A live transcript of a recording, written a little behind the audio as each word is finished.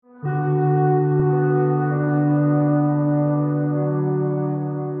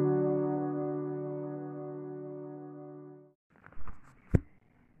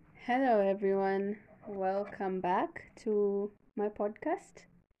welcome back to my podcast.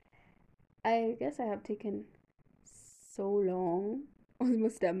 I guess I have taken so long,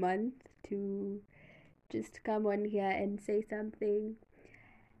 almost a month, to just come on here and say something.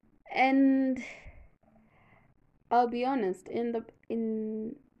 And I'll be honest,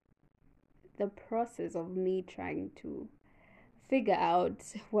 in the process of me trying to figure out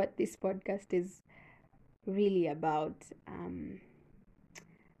what this podcast is really about,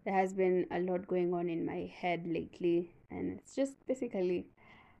 there has been a lot going on in my head lately, and it's just basically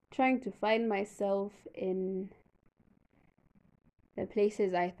trying to find myself in the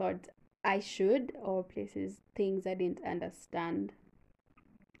places I thought I should, or things I didn't understand,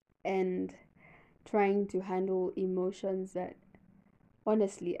 and trying to handle emotions that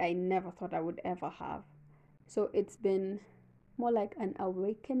honestly I never thought I would ever have. So it's been more like an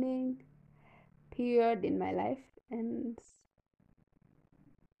awakening period in my life. And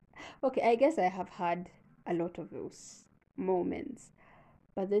okay, I guess I have had a lot of those moments,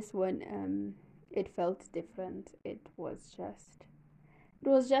 but this one, it felt different. It was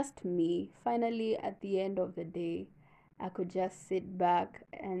just me. Finally, at the end of the day, I could just sit back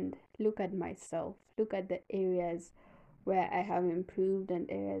and look at myself, look at the areas where I have improved and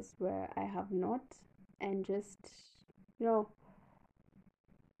areas where I have not, and just, you know,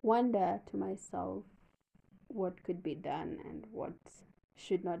 wonder to myself what could be done and what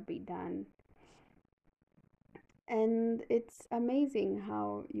should not be done. And it's amazing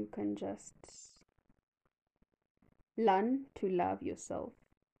how you can just learn to love yourself.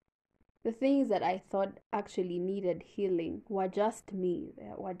 The things that I thought actually needed healing were just me.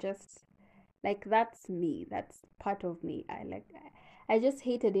 They were just like, that's me. That's part of me. I just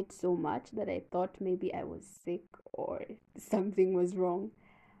hated it so much that I thought maybe I was sick or something was wrong.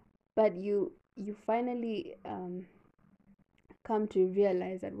 But you finally come to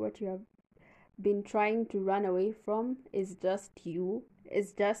realize that what you have been trying to run away from is just you.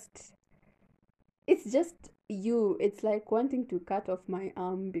 It's just you. It's like wanting to cut off my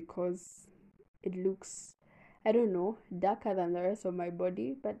arm because it looks, I don't know, darker than the rest of my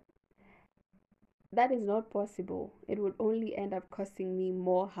body, but that is not possible. It would only end up costing me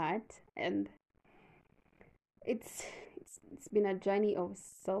more hurt, and it's it's been a journey of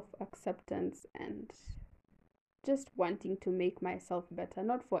self-acceptance and just wanting to make myself better,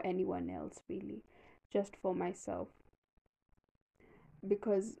 not for anyone else really, just for myself,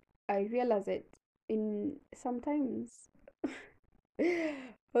 because I realize it in sometimes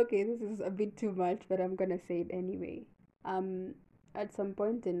okay, this is a bit too much, but I'm gonna say it anyway. Um, at some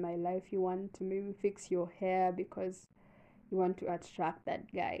point in my life, you want to maybe fix your hair because you want to attract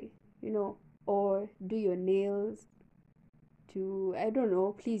that guy, you know, or do your nails to, I don't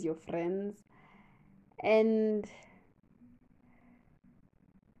know, please your friends. And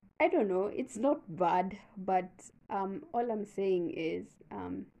I don't know, it's not bad, but all I'm saying is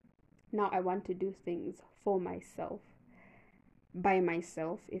now I want to do things for myself, by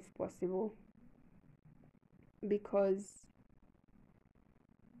myself if possible, because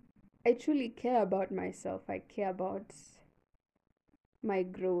I truly care about myself. I care about my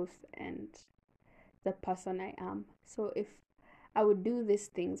growth and the person I am. So if I would do these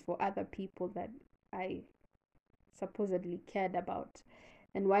things for other people that I supposedly cared about,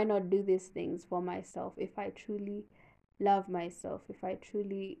 then why not do these things for myself? If I truly love myself, if I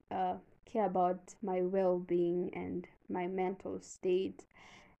truly care about my well being and my mental state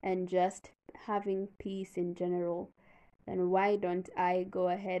and just having peace in general, then why don't I go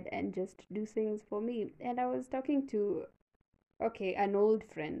ahead and just do things for me? And I was talking to, okay, an old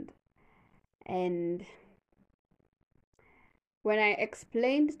friend, and when I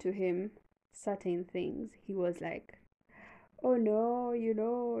explained to him certain things, he was like, oh no,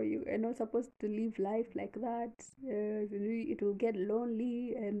 you are not supposed to live life like that. It will get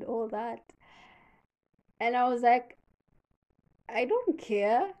lonely and all that. And I was like, I don't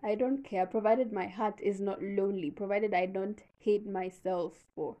care. I don't care, provided my heart is not lonely, provided I don't hate myself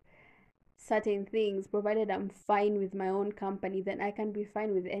for certain things, provided I'm fine with my own company, then I can be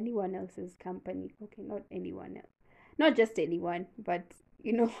fine with anyone else's company. Okay, not anyone else. Not just anyone, but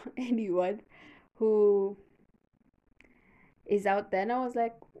anyone who is out there. And I was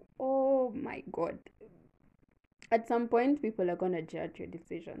like, oh my God. At some point, people are going to judge your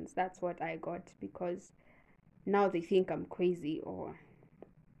decisions. That's what I got, because now they think I'm crazy, or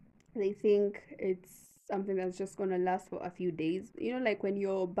they think it's something that's just going to last for a few days. Like when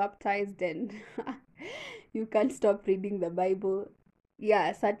you're baptized and you can't stop reading the Bible.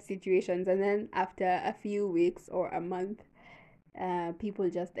 Yeah, such situations. And then after a few weeks or a month, people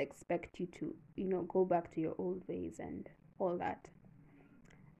just expect you to, go back to your old ways and all that.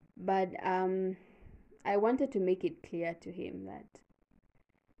 But I wanted to make it clear to him that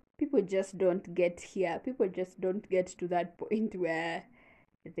people just don't get here. People just don't get to that point where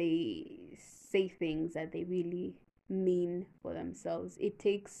they say things that they really mean for themselves. It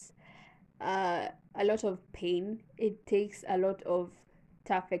takes a lot of pain, it takes a lot of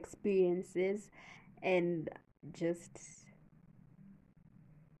tough experiences, and just,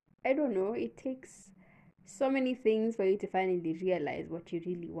 I don't know, it takes so many things for you to finally realize what you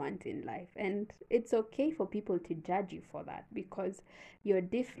really want in life. And it's okay for people to judge you for that because you're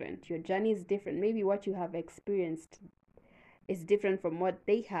different. Your journey is different. Maybe what you have experienced is different from what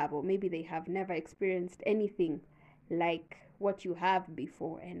they have, or maybe they have never experienced anything like what you have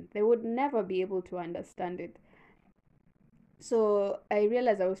before, and they would never be able to understand it. So I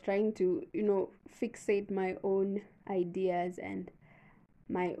realized I was trying to, fixate my own ideas and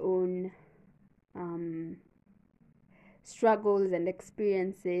my own um, struggles and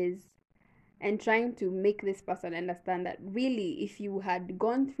experiences, and trying to make this person understand that really, if you had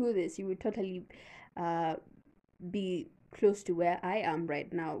gone through this, you would totally uh, be close to where I am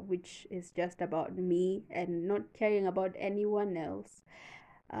right now, which is just about me and not caring about anyone else,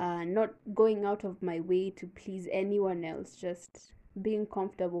 not going out of my way to please anyone else, just being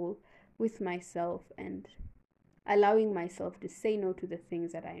comfortable with myself and allowing myself to say no to the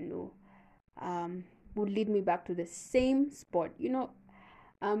things that I know um, would lead me back to the same spot.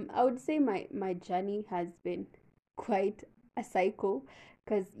 I would say my journey has been quite a cycle,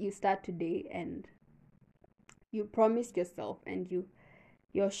 because you start today and you promised yourself and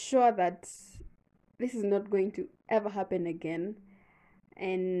you're sure that this is not going to ever happen again,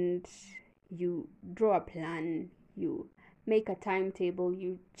 and you draw a plan, you make a timetable,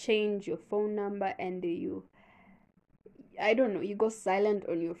 you change your phone number, and you, I don't know, you go silent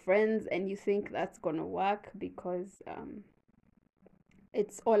on your friends, and you think that's gonna work because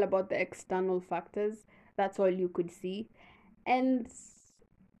it's all about the external factors. That's all you could see. And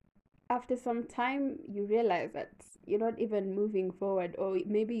after some time, you realize that you're not even moving forward, or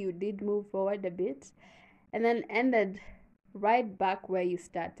maybe you did move forward a bit and then ended right back where you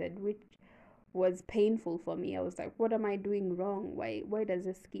started, which was painful for me. I was like, what am I doing wrong? Why does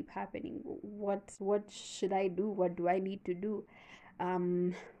this keep happening? What should I do? What do I need to do?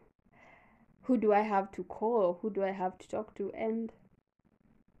 Um who do I have to call? Who do I have to talk to? And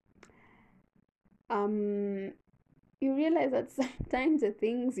um you realize that sometimes the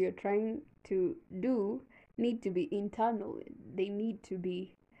things you're trying to do need to be internal. They need to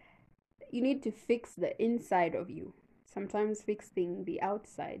be, you need to fix the inside of you. Sometimes fixing the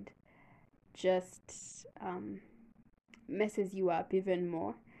outside just messes you up even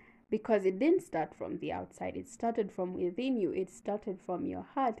more, because it didn't start from the outside, it started from within you, it started from your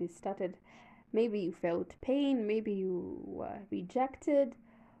heart. It started, maybe you felt pain, maybe you were rejected,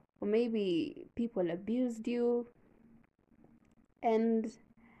 or maybe people abused you, and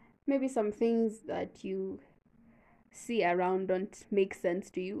maybe some things that you see around don't make sense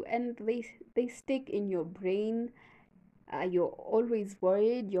to you, and they stick in your brain. You're always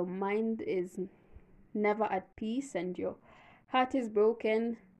worried, your mind is never at peace, and your heart is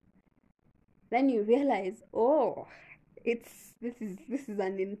broken. Then you realize, oh, this is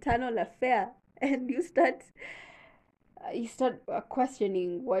an internal affair, and you start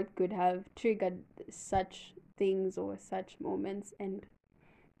questioning what could have triggered such things or such moments. And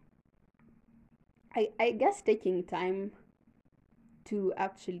I guess taking time to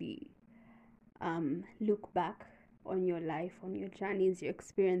actually look back on your life, on your journeys, your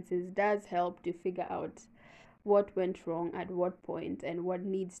experiences, does help to figure out what went wrong at what point and what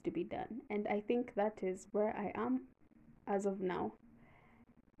needs to be done. And I think that is where I am as of now.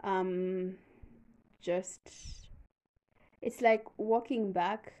 Um, just, it's like walking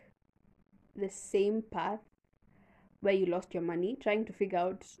back the same path where you lost your money, trying to figure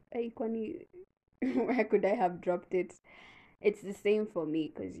out, hey, Kwani, where could I have dropped it? It's the same for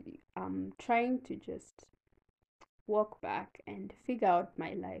me, because I'm trying to just walk back and figure out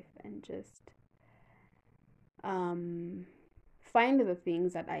my life and just um find the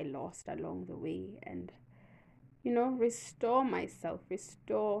things that I lost along the way, and restore myself,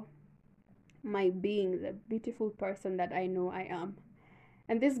 restore my being, the beautiful person that I know I am.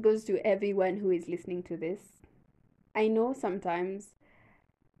 And this goes to everyone who is listening to this. I know sometimes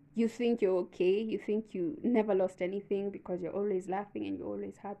you think you're okay, you think you never lost anything because you're always laughing and you're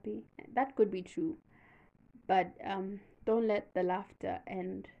always happy. That could be true, but don't let the laughter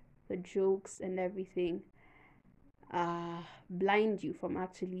and the jokes and everything blind you from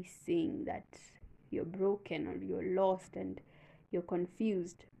actually seeing that you're broken or you're lost and you're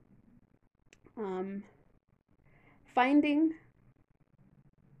confused. Um, Finding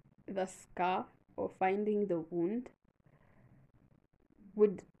the scar or finding the wound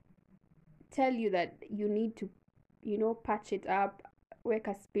would tell you that you need to, patch it up, work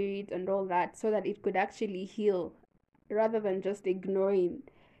a spirit and all that so that it could actually heal rather than just ignoring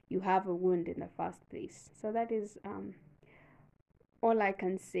you have a wound in the first place. So that is all I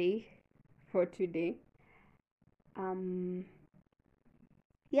can say for today. Um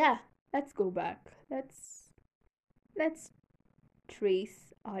yeah, let's go back. Let's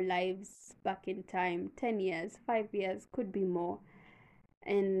trace our lives back in time, 10 years, 5 years, could be more,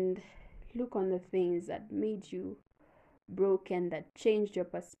 and look on the things that made you broken, that changed your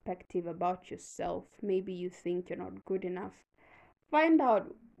perspective about yourself. Maybe you think you're not good enough. Find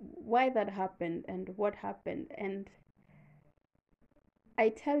out why that happened and what happened. And I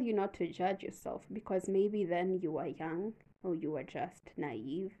tell you not to judge yourself because maybe then you were young or you were just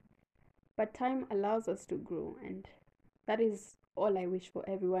naive. But time allows us to grow, and that is all I wish for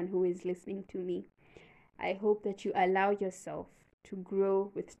everyone who is listening to me. I hope that you allow yourself to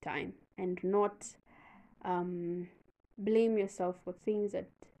grow with time and not blame yourself for things that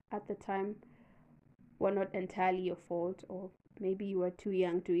at the time were not entirely your fault, or maybe you were too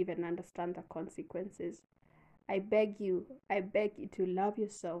young to even understand the consequences. I beg you to love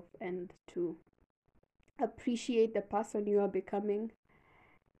yourself and to appreciate the person you are becoming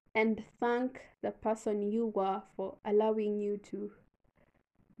and thank the person you were for allowing you to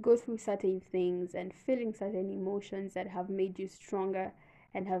go through certain things and feeling certain emotions that have made you stronger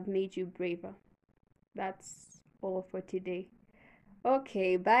and have made you braver. That's all for today.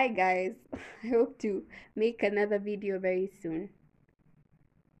 Okay, bye guys. I hope to make another video very soon.